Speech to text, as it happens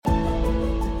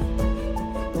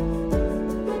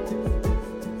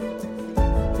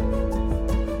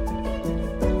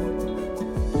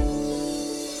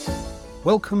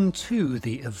Welcome to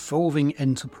the Evolving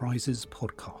Enterprises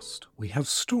podcast. We have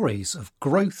stories of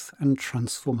growth and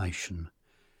transformation.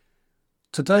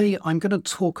 Today, I'm going to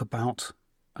talk about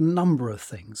a number of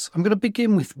things. I'm going to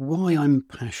begin with why I'm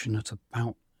passionate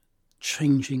about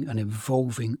changing and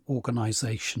evolving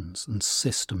organisations and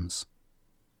systems.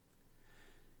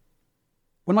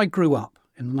 When I grew up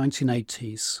in the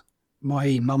 1980s,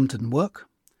 my mum didn't work.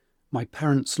 My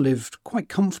parents lived quite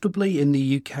comfortably in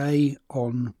the UK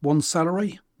on one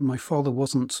salary. My father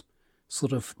wasn't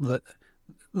sort of at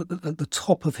the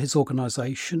top of his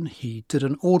organisation. He did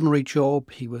an ordinary job.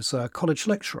 He was a college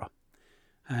lecturer,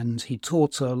 and he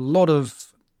taught a lot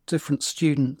of different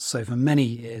students over many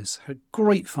years, had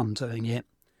great fun doing it.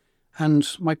 And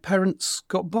my parents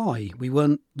got by. We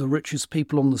weren't the richest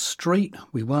people on the street.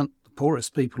 We weren't the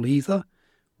poorest people either.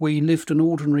 We lived an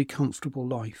ordinary, comfortable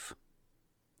life.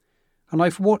 And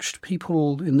I've watched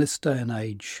people in this day and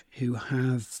age who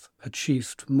have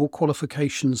achieved more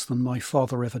qualifications than my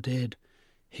father ever did,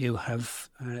 who have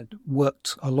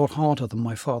worked a lot harder than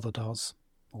my father does,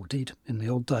 or did in the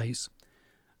old days.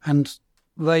 And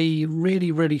they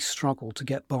really, really struggle to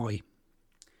get by.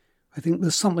 I think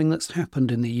there's something that's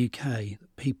happened in the UK,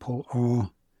 that people are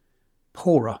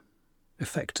poorer,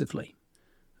 effectively,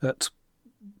 that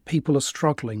people are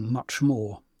struggling much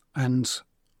more. And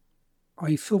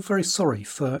I feel very sorry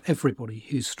for everybody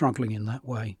who's struggling in that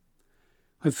way.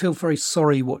 I feel very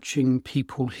sorry watching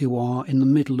people who are in the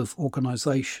middle of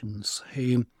organisations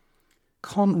who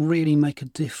can't really make a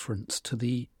difference to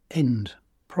the end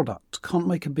product, can't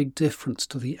make a big difference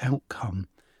to the outcome.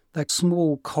 They're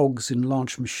small cogs in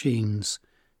large machines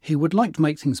who would like to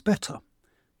make things better,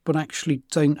 but actually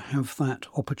don't have that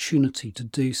opportunity to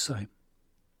do so.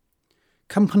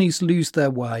 Companies lose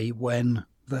their way when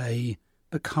they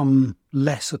become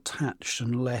less attached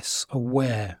and less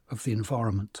aware of the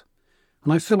environment.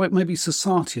 And I feel like maybe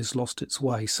society has lost its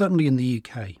way, certainly in the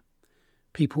UK.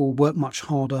 People work much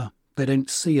harder, they don't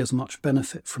see as much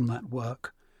benefit from that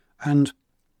work. And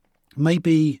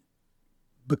maybe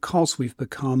because we've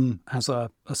become, as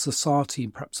a society,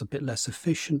 perhaps a bit less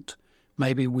efficient,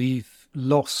 maybe we've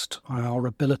lost our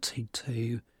ability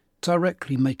to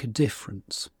directly make a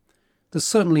difference. There's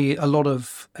certainly a lot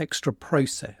of extra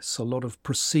process, a lot of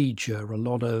procedure, a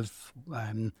lot of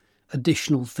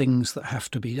additional things that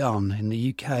have to be done. In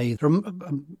the UK, there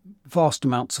are vast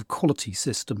amounts of quality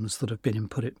systems that have been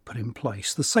put in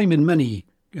place. The same in many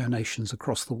nations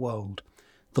across the world.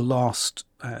 The last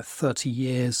 30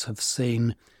 years have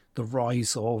seen the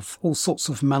rise of all sorts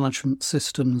of management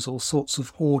systems, all sorts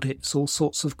of audits, all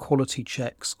sorts of quality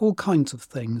checks, all kinds of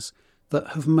things that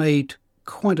have made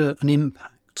quite an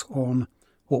impact on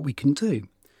what we can do.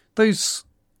 Those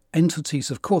entities,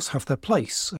 of course, have their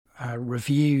place.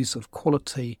 Reviews of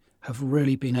quality have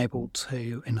really been able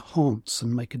to enhance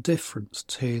and make a difference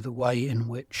to the way in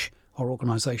which our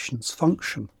organisations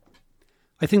function.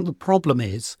 I think the problem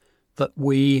is that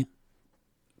we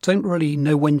don't really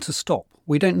know when to stop.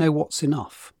 We don't know what's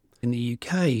enough. In the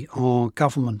UK, our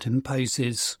government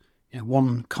imposes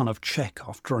one kind of check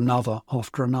after another.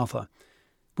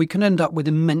 We can end up with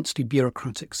immensely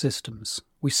bureaucratic systems.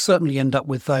 We certainly end up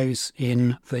with those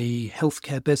in the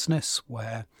healthcare business,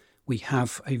 where we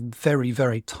have a very,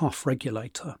 very tough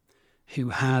regulator who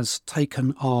has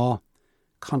taken our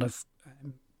kind of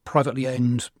privately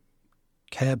owned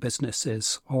care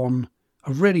businesses on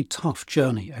a really tough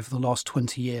journey over the last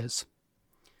 20 years.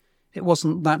 It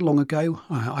wasn't that long ago.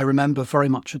 I remember very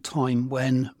much a time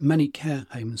when many care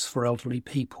homes for elderly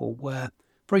people were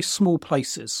very small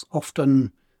places,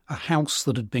 often a house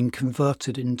that had been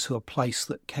converted into a place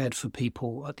that cared for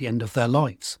people at the end of their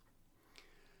lives.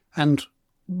 And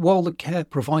while the care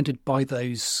provided by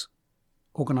those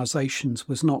organisations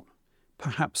was not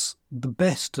perhaps the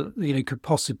best could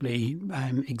possibly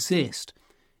exist,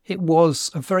 it was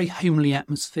a very homely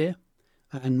atmosphere,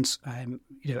 and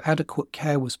adequate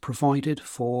care was provided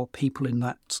for people in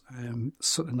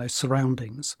those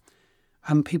surroundings.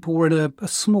 And people were in a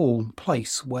small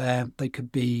place where they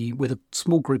could be with a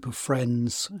small group of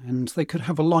friends, and they could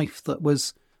have a life that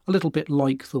was a little bit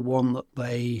like the one that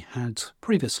they had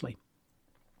previously.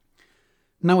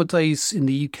 Nowadays in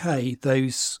the UK,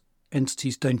 those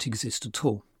entities don't exist at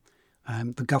all.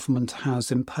 The government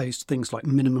has imposed things like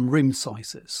minimum room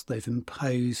sizes. They've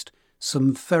imposed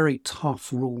some very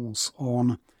tough rules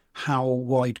on how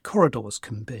wide corridors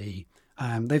can be.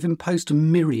 They've imposed a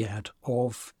myriad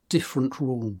of different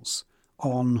rules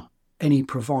on any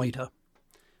provider.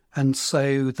 And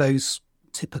so those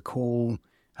typical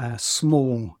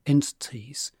small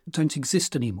entities don't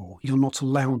exist anymore. You're not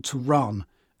allowed to run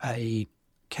a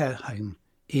care home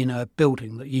in a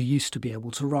building that you used to be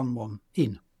able to run one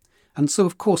in. And so,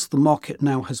 of course, the market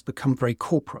now has become very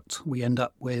corporate. We end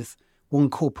up with one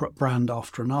corporate brand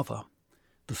after another.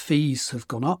 The fees have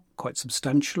gone up quite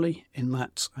substantially in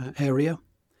that area.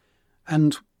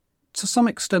 And to some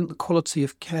extent, the quality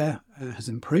of care has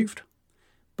improved.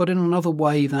 But in another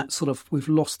way, that sort of we've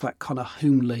lost that kind of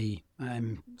homely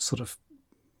sort of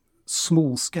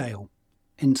small scale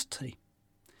entity.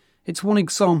 It's one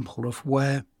example of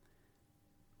where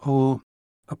our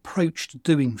approach to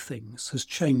doing things has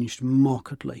changed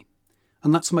markedly.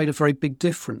 And that's made a very big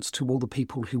difference to all the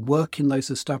people who work in those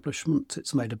establishments.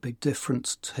 It's made a big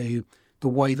difference to the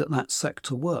way that that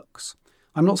sector works.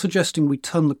 I'm not suggesting we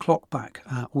turn the clock back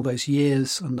all those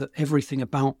years and that everything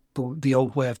about the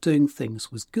old way of doing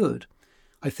things was good.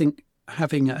 I think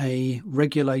having a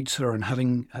regulator and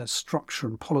having a structure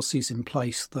and policies in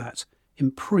place that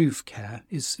improve care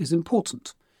is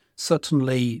important.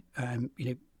 Certainly,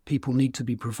 people need to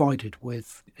be provided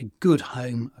with a good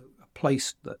home, a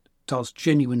place that does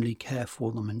genuinely care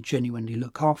for them and genuinely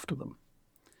look after them.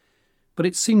 But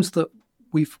it seems that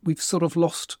we've sort of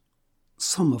lost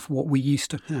some of what we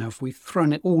used to have. We've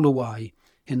thrown it all away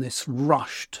in this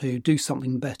rush to do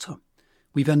something better.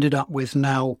 We've ended up with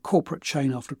now corporate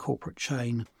chain after corporate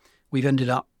chain. We've ended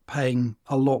up paying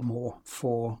a lot more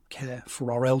for care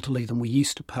for our elderly than we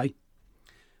used to pay.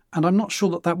 And I'm not sure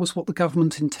that that was what the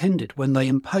government intended when they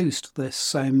imposed this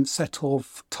set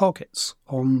of targets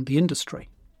on the industry.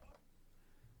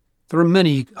 There are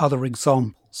many other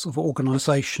examples of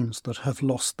organisations that have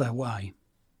lost their way.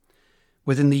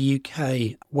 Within the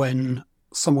UK, when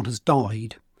someone has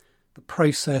died, the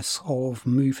process of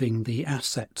moving the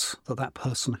assets that that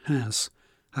person has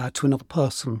to another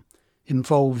person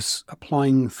involves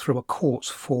applying through a court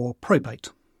for probate.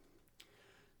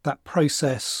 That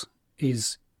process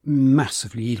is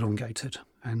massively elongated,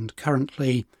 and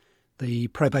currently the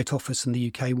probate office in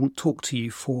the UK won't talk to you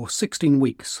for 16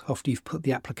 weeks after you've put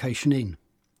the application in.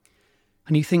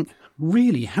 And you think,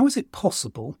 really, how is it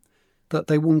possible that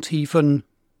they won't even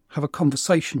have a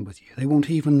conversation with you? They won't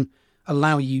even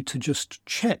allow you to just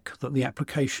check that the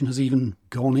application has even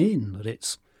gone in, that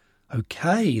it's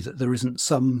okay, that there isn't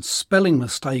some spelling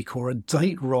mistake or a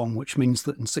date wrong, which means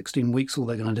that in 16 weeks all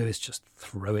they're going to do is just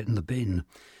throw it in the bin.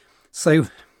 So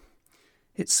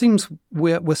it seems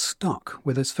we're stuck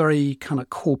with this very kind of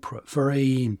corporate,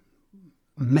 very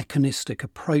mechanistic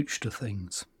approach to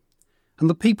things. And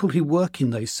the people who work in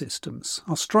those systems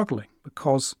are struggling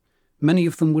because many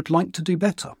of them would like to do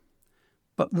better.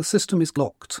 But the system is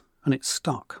locked and it's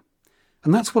stuck.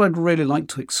 And that's what I'd really like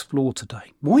to explore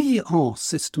today. Why are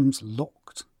systems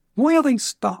locked? Why are they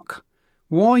stuck?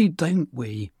 Why don't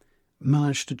we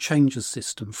manage to change a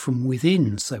system from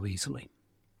within so easily?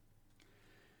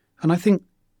 And I think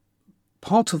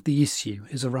part of the issue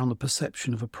is around the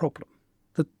perception of a problem.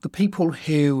 The people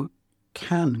who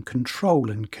can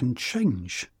control and can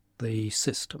change the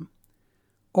system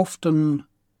often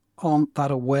aren't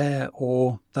that aware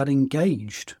or that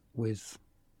engaged with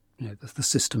the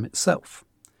system itself.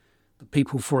 The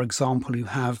people, for example, who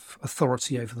have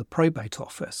authority over the probate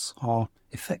office are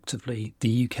effectively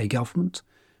the UK government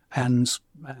and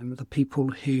the people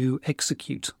who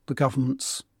execute the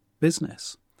government's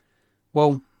business.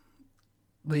 Well,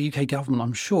 the UK government,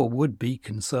 I'm sure, would be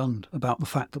concerned about the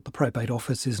fact that the probate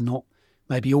office is not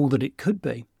maybe all that it could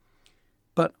be.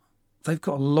 But they've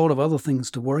got a lot of other things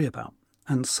to worry about.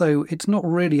 And so it's not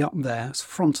really up there as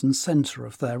front and centre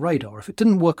of their radar. If it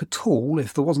didn't work at all,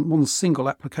 if there wasn't one single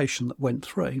application that went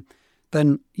through,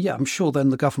 then, yeah, I'm sure then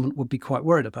the government would be quite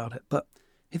worried about it. But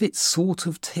if it sort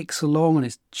of ticks along and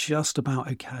it's just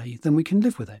about okay, then we can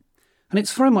live with it. And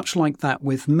it's very much like that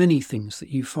with many things that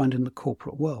you find in the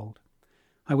corporate world.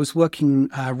 I was working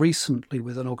recently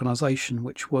with an organisation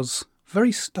which was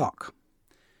very stuck.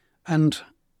 And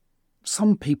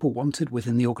some people wanted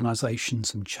within the organisation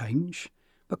some change,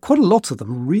 but quite a lot of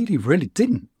them really, really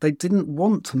didn't. They didn't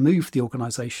want to move the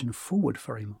organisation forward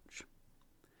very much.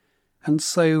 And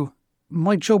so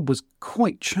my job was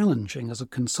quite challenging as a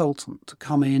consultant to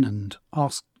come in and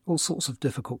ask all sorts of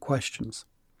difficult questions.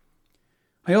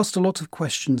 I asked a lot of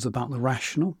questions about the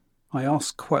rational. I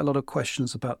asked quite a lot of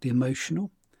questions about the emotional.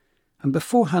 And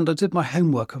beforehand, I did my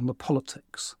homework on the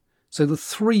politics. So the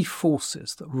three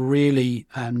forces that really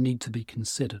need to be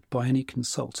considered by any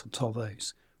consultant are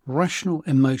those: rational,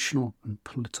 emotional, and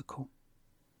political.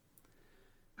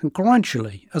 And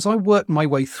gradually, as I worked my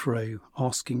way through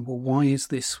asking, well, why is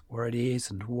this where it is,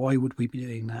 and why would we be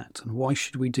doing that, and why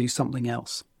should we do something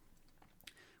else,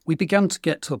 we began to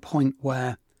get to a point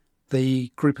where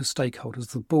the group of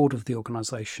stakeholders, the board of the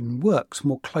organisation, worked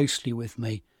more closely with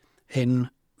me in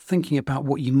thinking about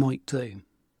what you might do.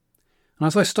 And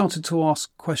as I started to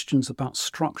ask questions about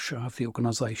structure of the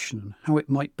organisation and how it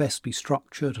might best be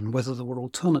structured and whether there were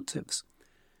alternatives,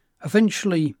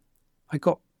 eventually I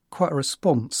got quite a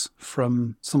response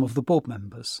from some of the board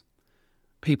members.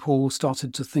 People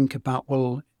started to think about,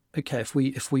 well, okay,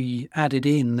 if we added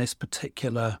in this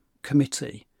particular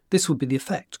committee, this would be the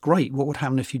effect. Great. What would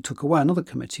happen if you took away another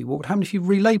committee? What would happen if you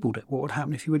relabeled it? What would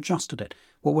happen if you adjusted it?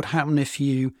 What would happen if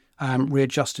you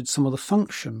readjusted some of the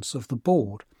functions of the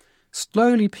board?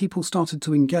 Slowly, people started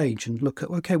to engage and look at,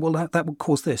 okay, well, that would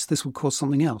cause this would cause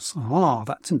something else. Ah,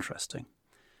 that's interesting.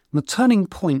 And the turning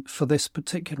point for this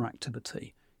particular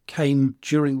activity came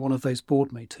during one of those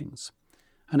board meetings.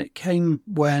 And it came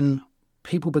when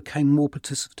people became more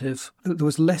participative. There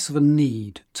was less of a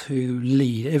need to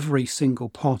lead every single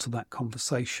part of that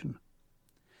conversation.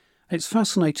 It's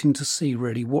fascinating to see,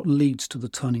 really, what leads to the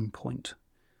turning point.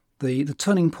 The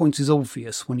turning point is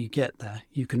obvious when you get there.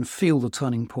 You can feel the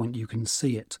turning point, you can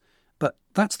see it. But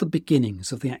that's the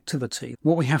beginnings of the activity.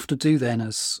 What we have to do then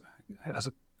as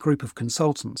a group of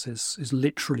consultants is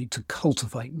literally to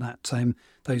cultivate that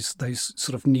those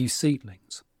sort of new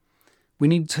seedlings. We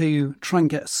need to try and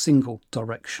get a single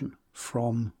direction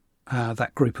from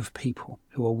that group of people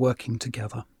who are working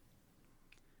together.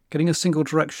 Getting a single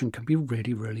direction can be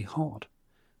really, really hard.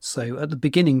 So at the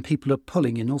beginning, people are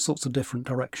pulling in all sorts of different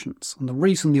directions. And the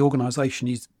reason the organisation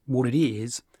is what it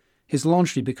is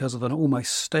largely because of an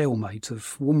almost stalemate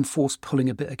of one force pulling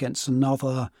a bit against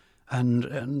another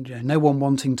and no one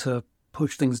wanting to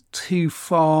push things too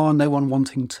far, no one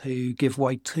wanting to give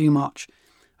way too much.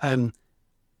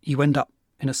 You end up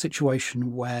in a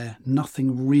situation where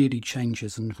nothing really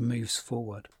changes and moves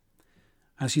forward.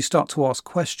 As you start to ask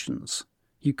questions,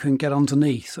 you can get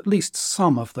underneath at least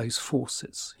some of those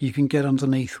forces. You can get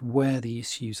underneath where the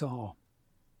issues are.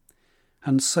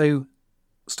 And so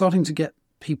starting to get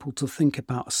people to think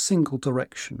about a single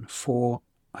direction for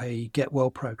a Get Well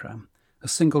programme, a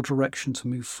single direction to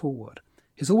move forward,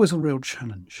 is always a real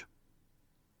challenge.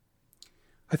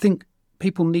 I think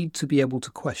people need to be able to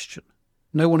question.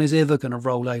 No one is ever going to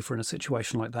roll over in a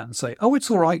situation like that and say, oh, it's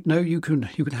all right, no, you can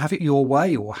have it your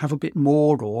way or have a bit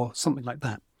more or something like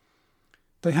that.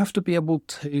 They have to be able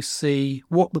to see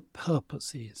what the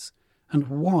purpose is and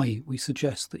why we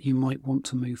suggest that you might want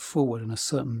to move forward in a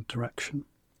certain direction.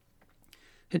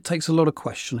 It takes a lot of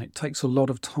questioning, it takes a lot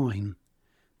of time.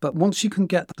 But once you can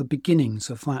get the beginnings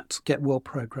of that Get Well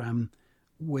programme,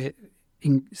 we're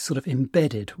sort of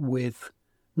embedded with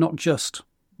not just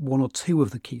one or two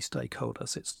of the key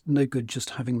stakeholders. It's no good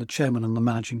just having the chairman and the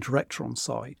managing director on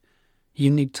side. You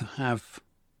need to have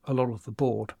a lot of the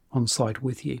board on side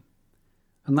with you.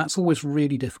 And that's always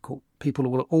really difficult. People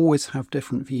will always have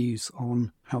different views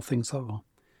on how things are.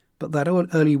 But that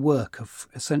early work of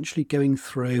essentially going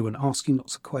through and asking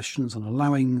lots of questions and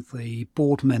allowing the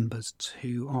board members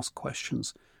to ask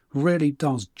questions really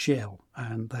does gel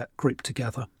and that group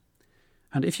together.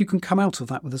 And if you can come out of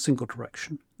that with a single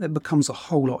direction, it becomes a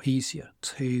whole lot easier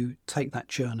to take that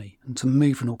journey and to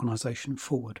move an organisation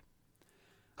forward.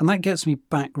 And that gets me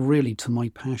back really to my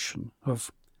passion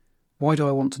of why do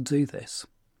I want to do this?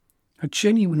 I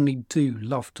genuinely do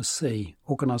love to see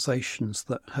organisations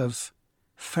that have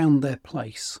found their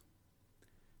place.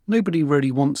 Nobody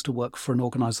really wants to work for an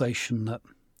organisation that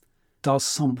does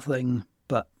something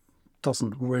but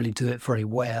doesn't really do it very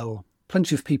well.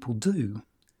 Plenty of people do,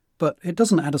 but it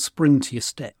doesn't add a spring to your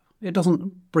step. It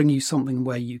doesn't bring you something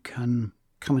where you can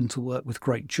come into work with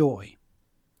great joy.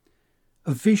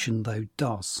 A vision, though,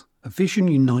 does. A vision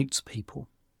unites people.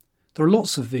 There are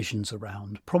lots of visions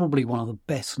around. Probably one of the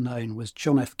best known was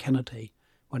John F. Kennedy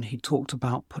when he talked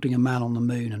about putting a man on the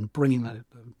moon and bringing the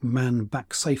man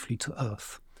back safely to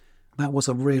Earth. That was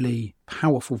a really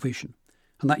powerful vision,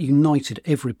 and that united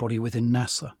everybody within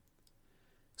NASA.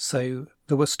 So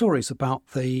there were stories about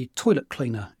the toilet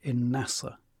cleaner in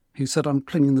NASA who said, I'm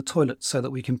cleaning the toilet so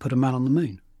that we can put a man on the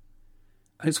moon.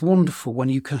 And it's wonderful when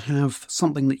you can have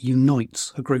something that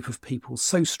unites a group of people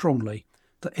so strongly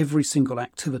that every single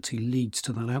activity leads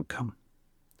to that outcome.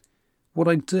 What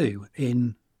I do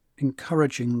in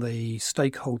encouraging the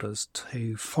stakeholders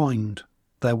to find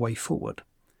their way forward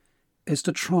is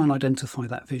to try and identify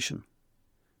that vision.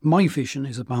 My vision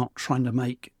is about trying to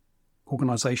make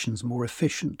organisations more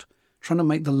efficient, trying to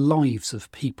make the lives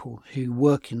of people who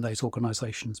work in those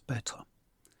organisations better.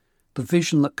 The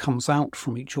vision that comes out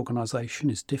from each organisation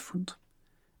is different.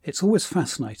 It's always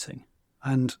fascinating,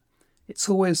 and it's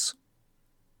always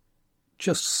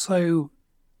just so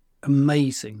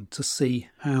amazing to see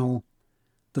how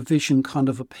the vision kind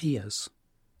of appears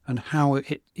and how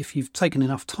it, if you've taken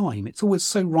enough time, it's always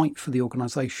so right for the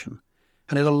organisation.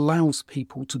 And it allows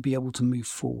people to be able to move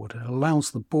forward. It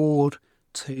allows the board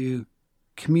to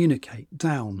communicate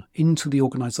down into the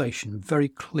organisation very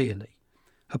clearly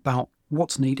about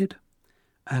what's needed,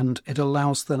 and it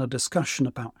allows then a discussion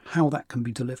about how that can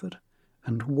be delivered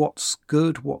and what's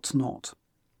good, what's not.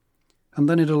 And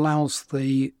then it allows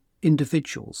the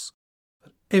individuals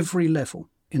at every level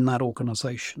in that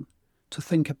organisation to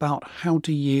think about how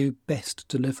do you best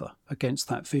deliver against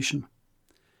that vision.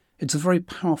 It's a very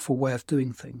powerful way of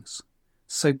doing things.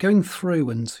 So going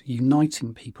through and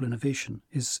uniting people in a vision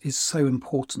is so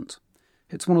important.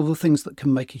 It's one of the things that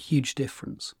can make a huge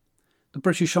difference. The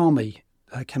British Army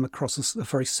came across a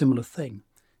very similar thing.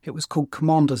 It was called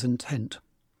commander's intent.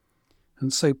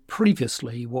 And so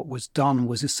previously what was done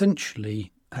was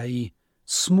essentially a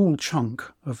small chunk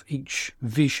of each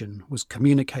vision was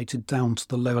communicated down to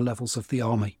the lower levels of the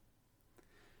army.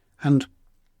 And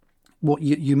what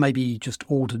you may be just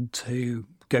ordered to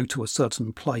go to a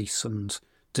certain place and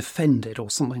defend it or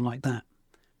something like that,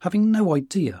 having no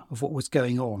idea of what was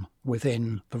going on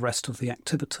within the rest of the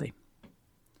activity.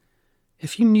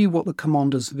 If you knew what the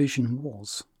commander's vision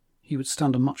was, you would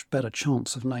stand a much better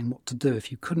chance of knowing what to do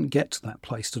if you couldn't get to that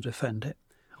place to defend it,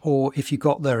 or if you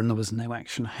got there and there was no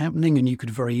action happening and you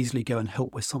could very easily go and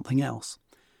help with something else.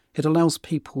 It allows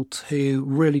people to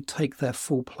really take their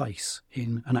full place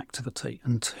in an activity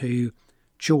and to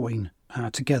join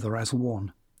together as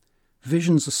one.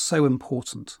 Visions are so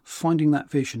important. Finding that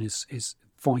vision is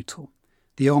vital.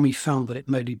 The army found that it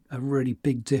made a really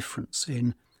big difference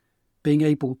in being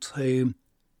able to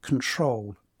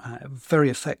control very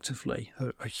effectively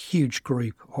a huge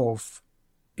group of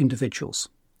individuals.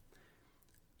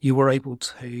 You were able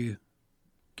to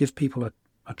give people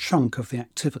a chunk of the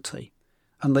activity,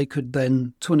 and they could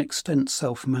then, to an extent,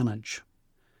 self-manage.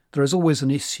 There is always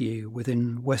an issue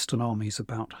within Western armies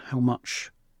about how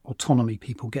much autonomy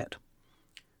people get.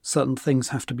 Certain things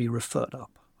have to be referred up.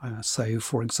 So,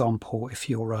 for example, if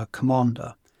you're a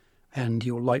commander and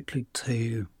you're likely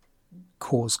to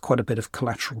cause quite a bit of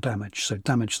collateral damage, so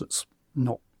damage that's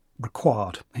not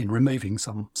required in removing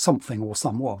something or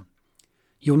someone,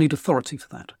 you'll need authority for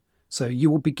that. So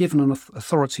you will be given an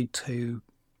authority to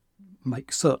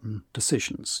make certain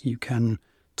decisions. You can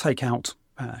take out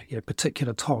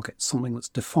particular targets, something that's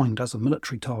defined as a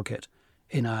military target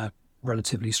in a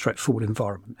relatively straightforward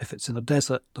environment. If it's in a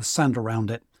desert, there's sand around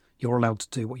it, you're allowed to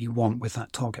do what you want with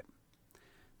that target.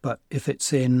 But if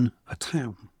it's in a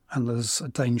town and there's a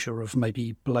danger of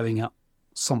maybe blowing up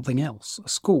something else, a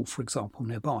school, for example,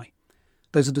 nearby,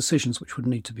 those are decisions which would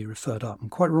need to be referred up,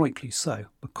 and quite rightly so,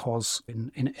 because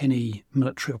in any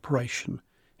military operation,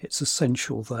 it's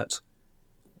essential that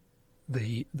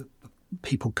the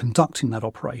people conducting that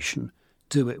operation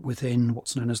do it within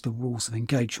what's known as the rules of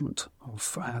engagement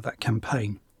of that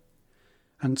campaign.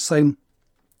 And so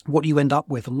what you end up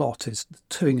with a lot is the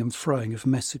toing and froing of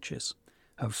messages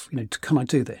of, can I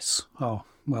do this? Oh,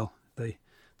 well, the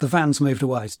van's moved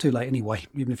away. It's too late anyway,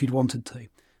 even if you'd wanted to.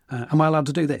 Am I allowed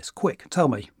to do this? Quick, tell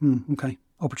me. Okay,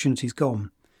 opportunity's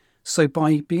gone. So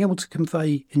by being able to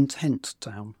convey intent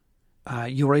down,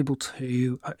 you're able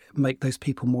to make those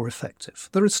people more effective.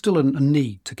 There is still a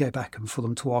need to go back and for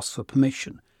them to ask for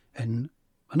permission in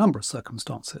a number of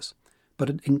circumstances, but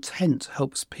intent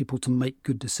helps people to make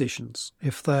good decisions.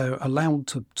 If they're allowed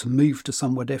to move to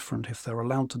somewhere different, if they're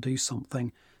allowed to do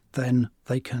something, then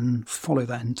they can follow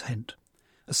that intent.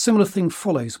 A similar thing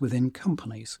follows within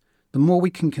companies. The more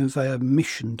we can convey a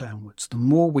mission downwards, the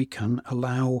more we can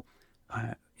allow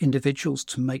individuals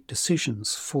to make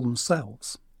decisions for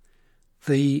themselves,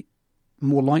 the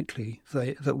more likely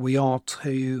that we are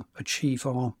to achieve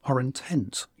our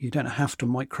intent. You don't have to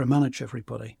micromanage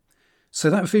everybody. So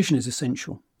that vision is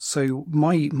essential. So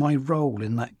my role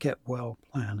in that Get Well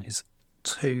plan is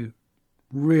to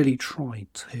really try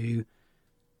to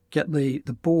get the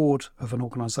board of an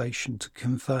organisation to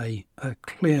convey a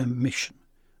clear mission,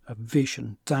 a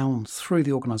vision down through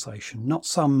the organisation, not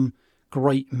some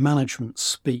great management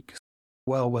speak,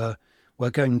 well, we're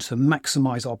going to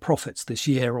maximise our profits this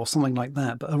year or something like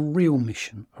that, but a real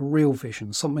mission, a real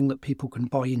vision, something that people can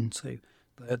buy into,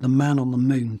 the man on the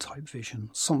moon type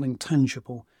vision, something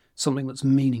tangible, something that's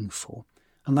meaningful.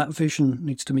 And that vision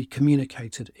needs to be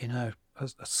communicated in a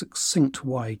succinct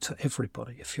way to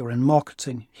everybody. If you're in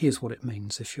marketing, here's what it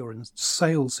means. If you're in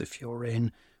sales, if you're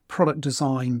in product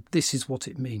design, this is what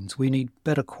it means. We need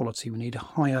better quality, we need a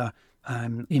higher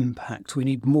impact, we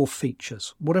need more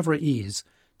features. Whatever it is,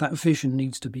 that vision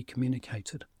needs to be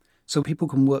communicated so people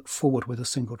can work forward with a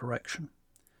single direction.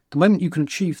 The moment you can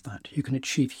achieve that, you can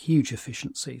achieve huge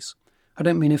efficiencies. I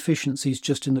don't mean efficiencies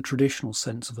just in the traditional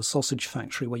sense of a sausage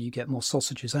factory where you get more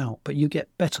sausages out, but you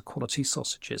get better quality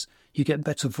sausages. You get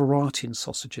better variety in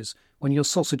sausages. When your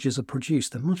sausages are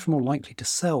produced, they're much more likely to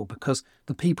sell because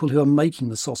the people who are making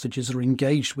the sausages are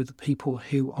engaged with the people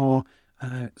who are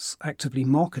actively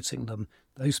marketing them.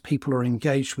 Those people are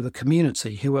engaged with a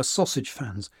community who are sausage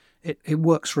fans. It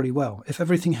works really well. If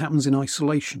everything happens in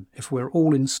isolation, if we're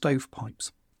all in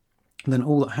stovepipes, then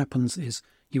all that happens is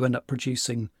you end up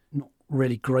producing not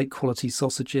really great quality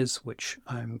sausages, which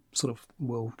sort of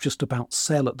will just about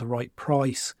sell at the right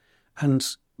price.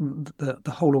 And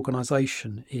the whole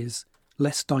organisation is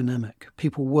less dynamic.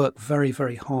 People work very,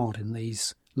 very hard in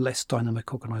these less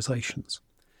dynamic organisations.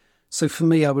 So for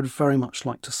me, I would very much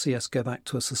like to see us go back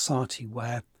to a society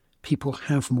where people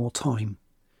have more time.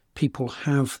 People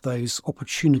have those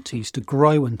opportunities to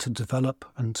grow and to develop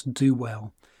and to do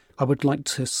well. I would like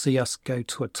to see us go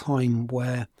to a time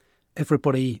where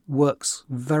everybody works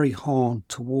very hard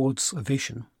towards a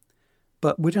vision,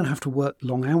 but we don't have to work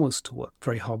long hours to work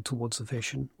very hard towards a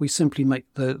vision. We simply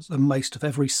make the most of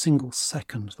every single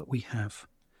second that we have.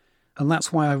 And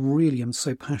that's why I really am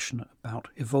so passionate about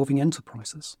evolving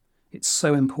enterprises. It's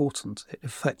so important. It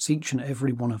affects each and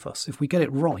every one of us. If we get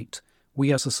it right,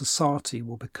 we as a society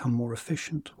will become more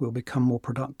efficient, we'll become more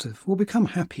productive, we'll become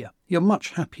happier. You're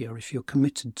much happier if you're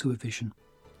committed to a vision.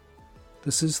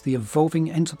 This is the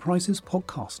Evolving Enterprises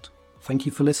podcast. Thank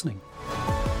you for listening.